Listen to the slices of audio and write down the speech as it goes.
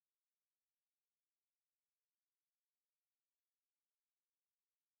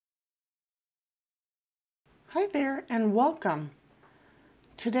Hi there and welcome.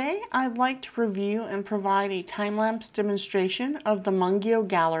 Today I'd like to review and provide a time-lapse demonstration of the Mungyo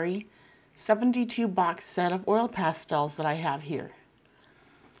Gallery 72 box set of oil pastels that I have here.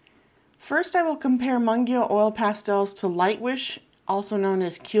 First I will compare Mungyo oil pastels to Lightwish, also known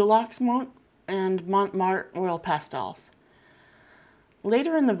as Mont and Mont Marte oil pastels.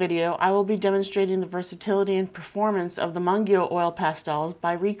 Later in the video, I will be demonstrating the versatility and performance of the Mungyo oil pastels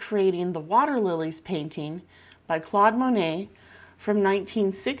by recreating the Water Lilies painting by Claude Monet from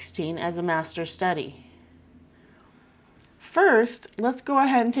 1916 as a master study. First, let's go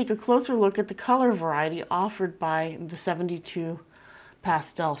ahead and take a closer look at the color variety offered by the 72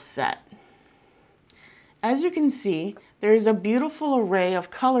 pastel set. As you can see, there is a beautiful array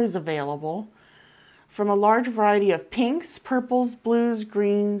of colors available from a large variety of pinks, purples, blues,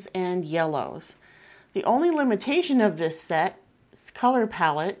 greens, and yellows. The only limitation of this set's color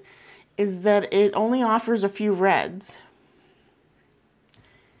palette is that it only offers a few reds.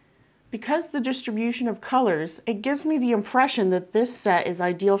 Because the distribution of colors, it gives me the impression that this set is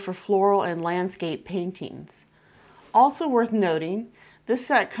ideal for floral and landscape paintings. Also worth noting, this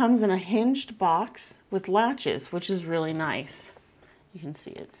set comes in a hinged box with latches, which is really nice. You can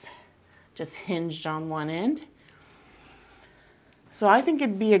see it's just hinged on one end. So I think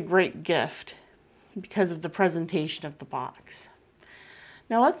it'd be a great gift because of the presentation of the box.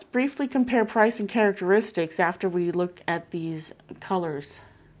 Now let's briefly compare price and characteristics after we look at these colors.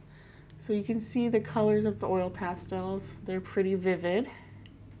 So you can see the colors of the oil pastels. They're pretty vivid.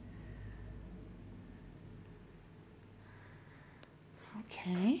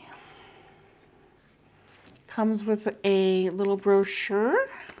 Okay. Comes with a little brochure.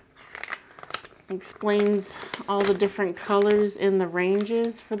 Explains all the different colors in the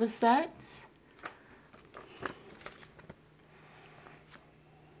ranges for the sets.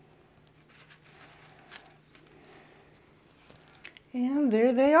 And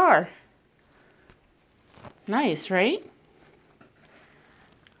there they are. Nice, right?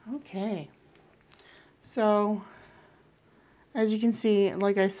 Okay. So, as you can see,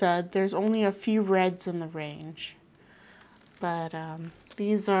 like I said, there's only a few reds in the range. But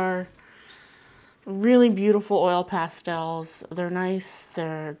these are really beautiful oil pastels. They're nice,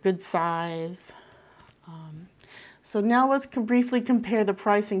 they're good size. So now let's briefly compare the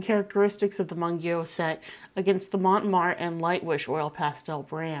price and characteristics of the Mungyo set against the Mont Marte and Lightwish oil pastel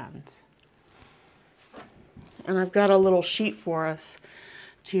brands. And I've got a little sheet for us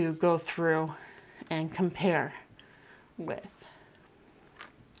to go through and compare with.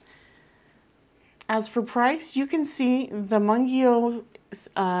 As for price, you can see the Mungyo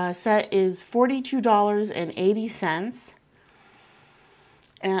set is $42.80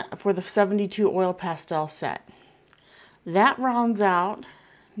 for the 72 oil pastel set. That rounds out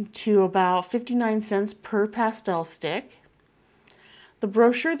to about 59 cents per pastel stick. The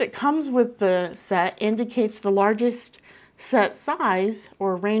brochure that comes with the set indicates the largest set size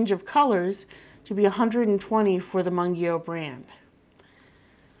or range of colors to be 120 for the Mungyo brand.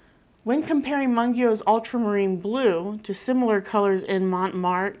 When comparing Mungyo's ultramarine blue to similar colors in Mont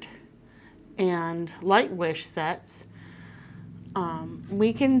Marte and Lightwish sets,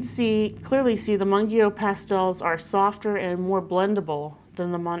 we can clearly see the Mungyo pastels are softer and more blendable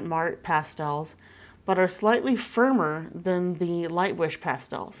than the Mont Marte pastels, but are slightly firmer than the Lightwish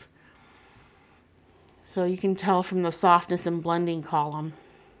pastels. So you can tell from the softness and blending column.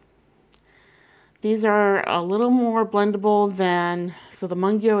 These are a little more blendable so the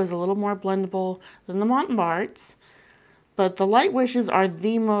Mungyo is a little more blendable than the Mont Martes, but the Lightwishes are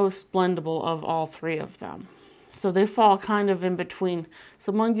the most blendable of all three of them. So they fall kind of in between.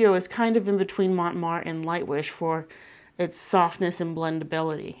 So Mungyo is kind of in between Mont Marte and Lightwish for its softness and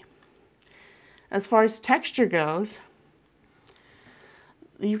blendability. As far as texture goes,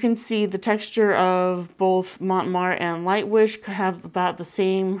 you can see the texture of both Mont Marte and Lightwish have about the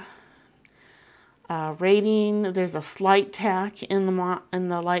same rating. There's a slight tack in the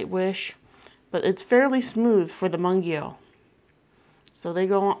Lightwish, but it's fairly smooth for the Mungyo. So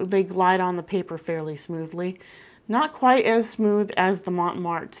they glide on the paper fairly smoothly. Not quite as smooth as the Mont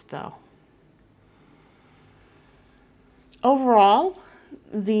Martes though. Overall,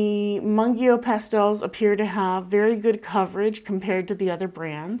 the Mungyo pastels appear to have very good coverage compared to the other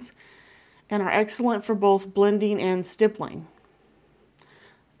brands and are excellent for both blending and stippling.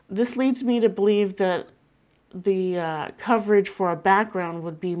 This leads me to believe that the coverage for a background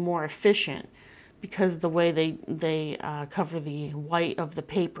would be more efficient because the way they cover the white of the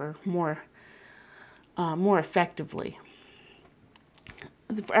paper more effectively.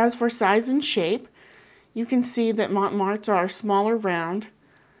 As for size and shape, you can see that Mont Martes are smaller round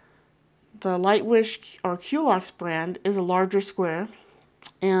The Lightwish or Culox brand is a larger square,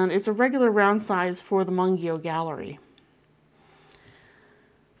 and it's a regular round size for the Mungyo Gallery.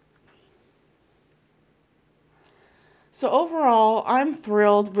 So overall, I'm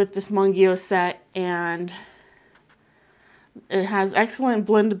thrilled with this Mungyo set, and it has excellent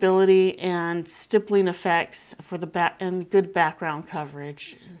blendability and stippling effects for the back and good background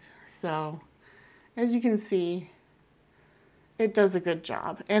coverage. So as you can see, it does a good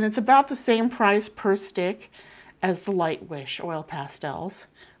job. And it's about the same price per stick as the Lightwish oil pastels.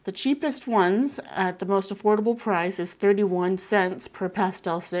 The cheapest ones at the most affordable price is 31 cents per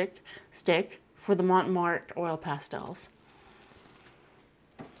pastel stick for the Mont Marte oil pastels.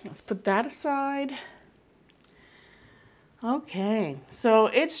 Let's put that aside. Okay, so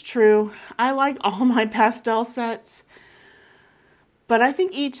it's true, I like all my pastel sets, but I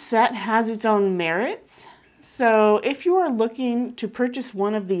think each set has its own merits. So if you are looking to purchase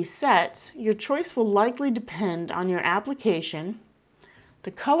one of these sets, your choice will likely depend on your application,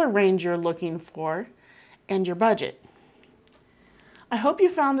 the color range you're looking for, and your budget. I hope you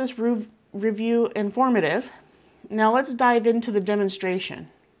found this review informative. Now let's dive into the demonstration.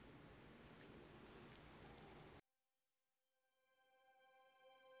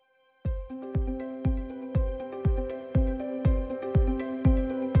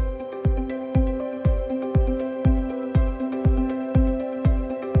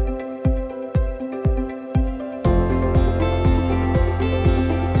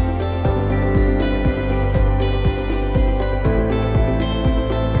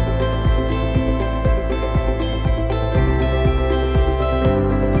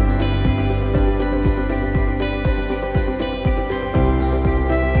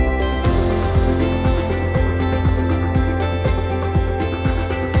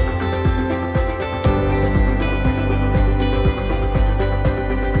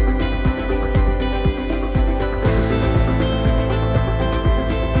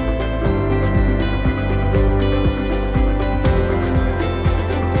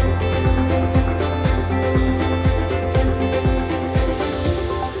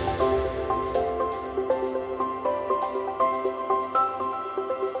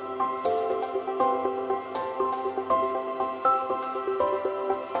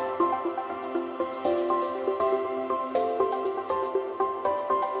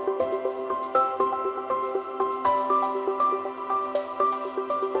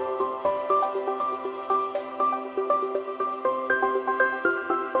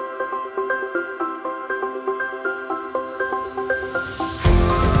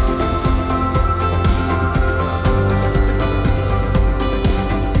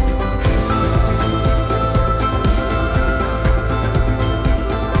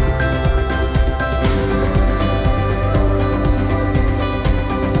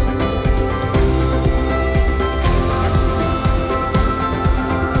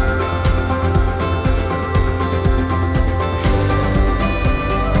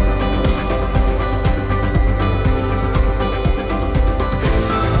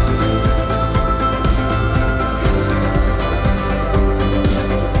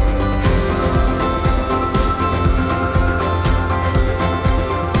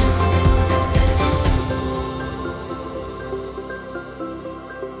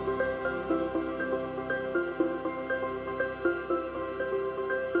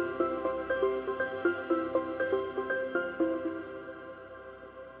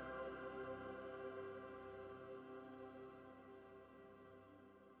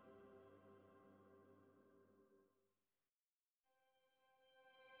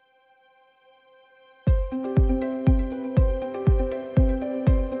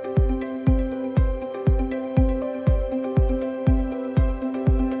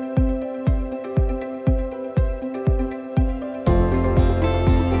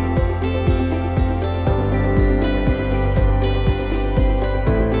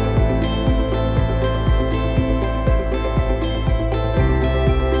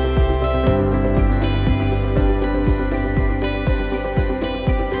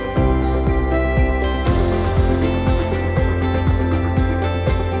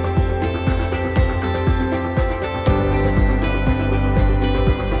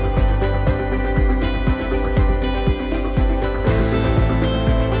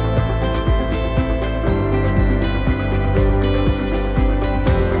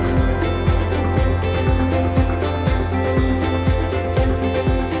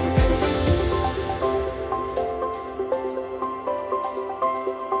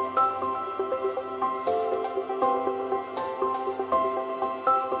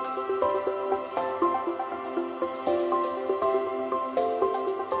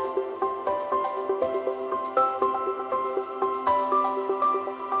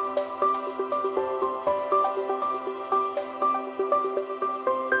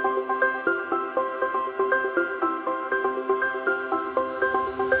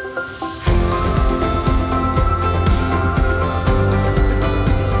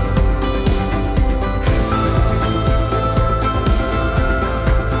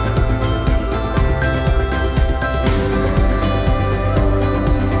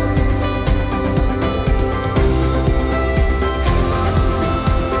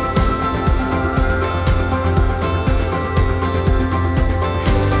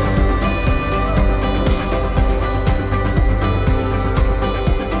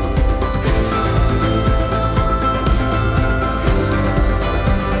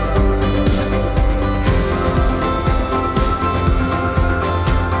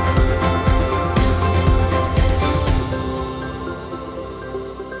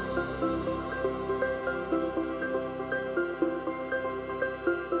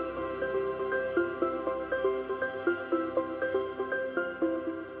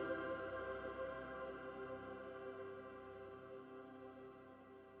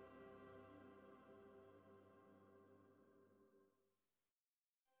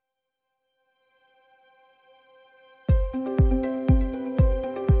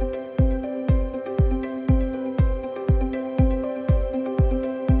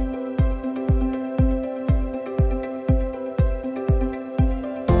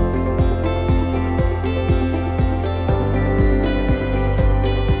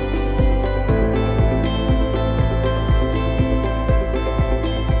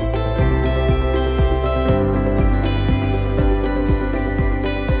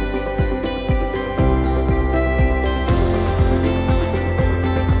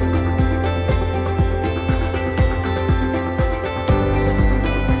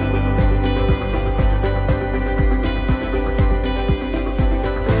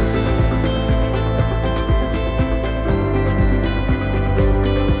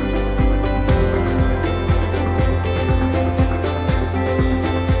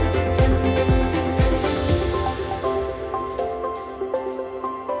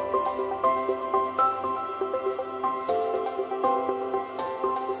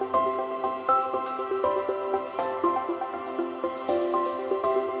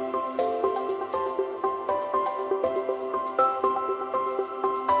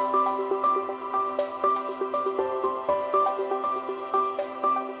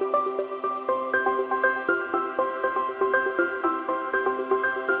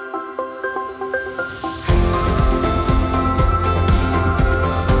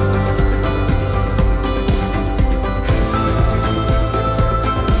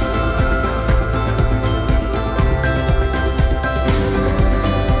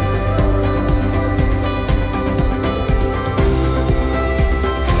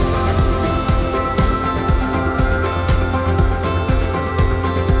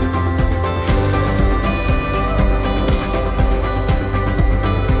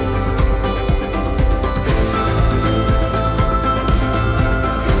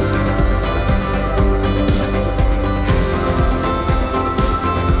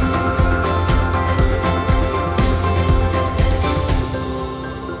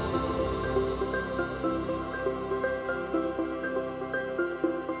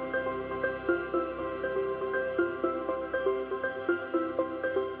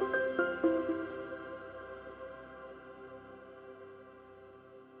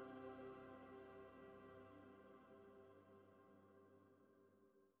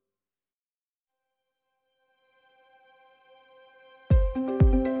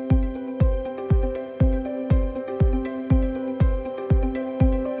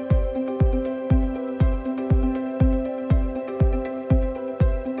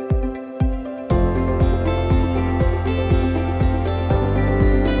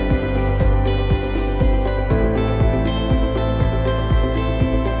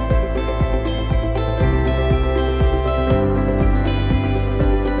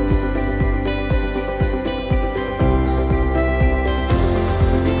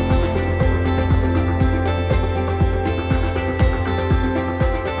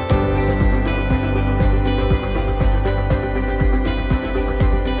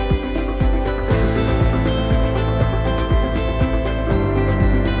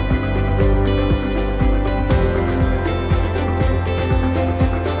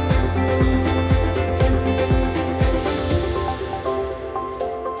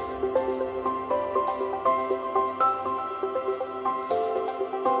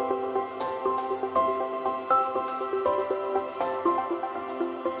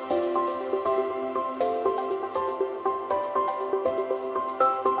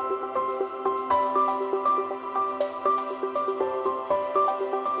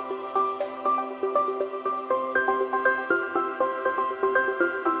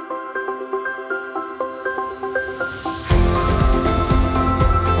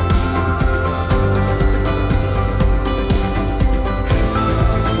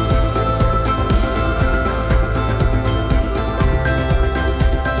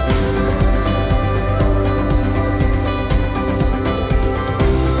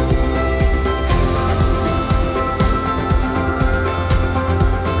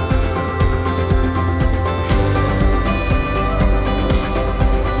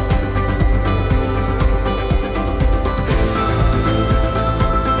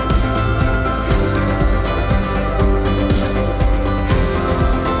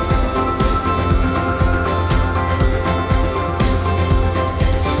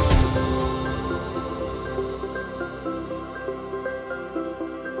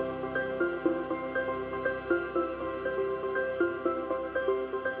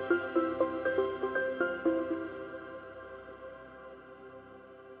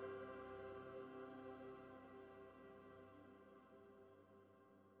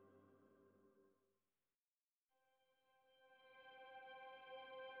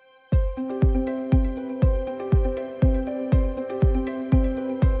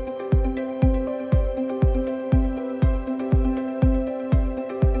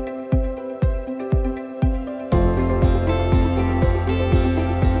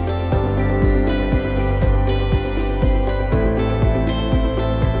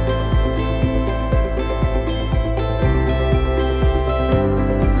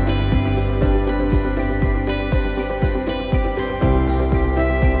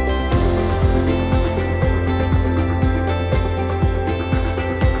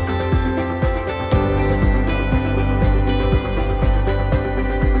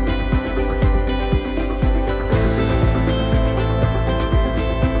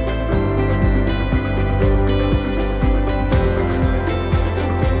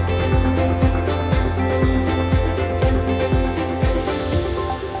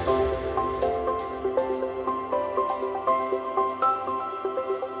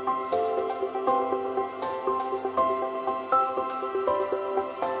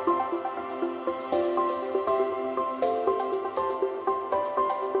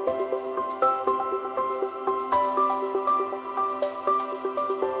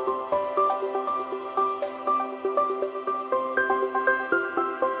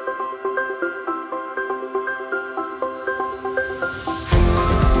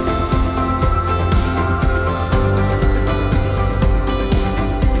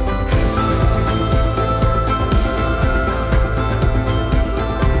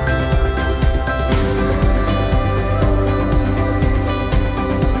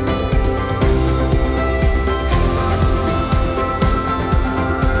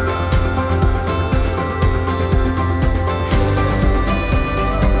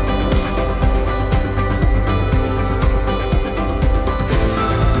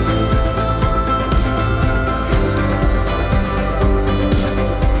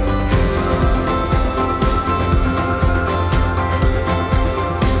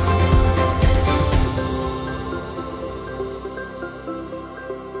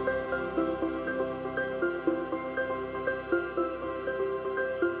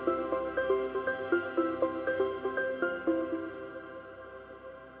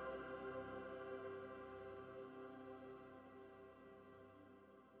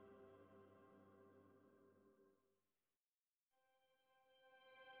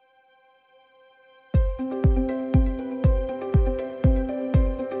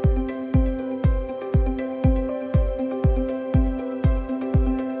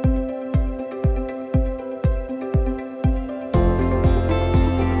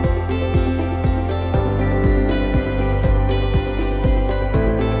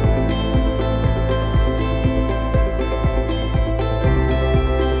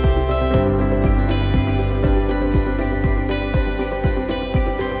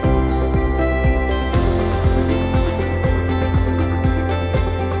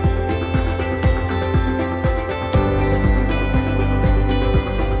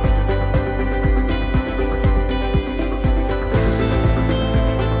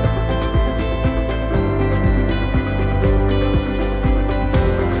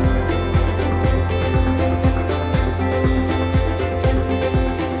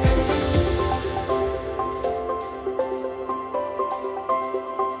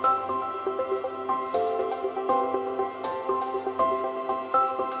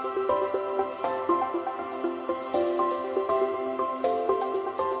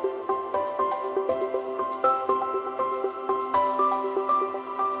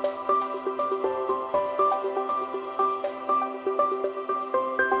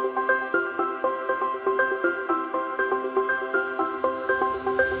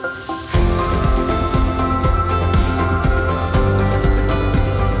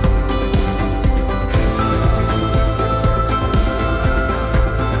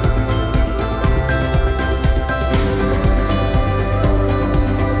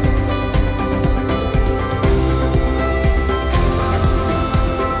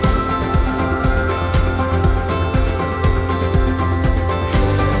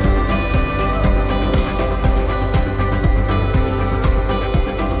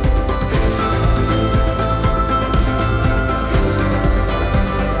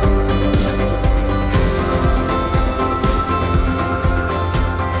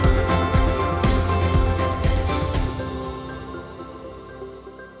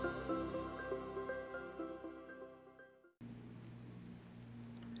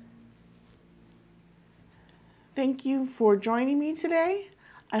 Thank you for joining me today.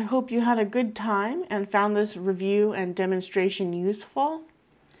 I hope you had a good time and found this review and demonstration useful.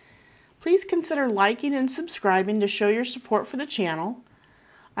 Please consider liking and subscribing to show your support for the channel.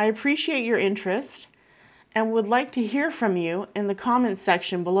 I appreciate your interest and would like to hear from you in the comments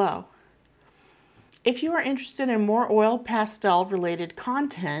section below. If you are interested in more oil pastel related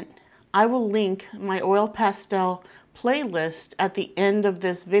content, I will link my oil pastel playlist at the end of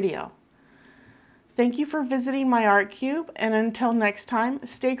this video. Thank you for visiting MyArtCube, and until next time,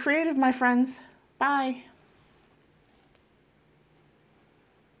 stay creative, my friends. Bye.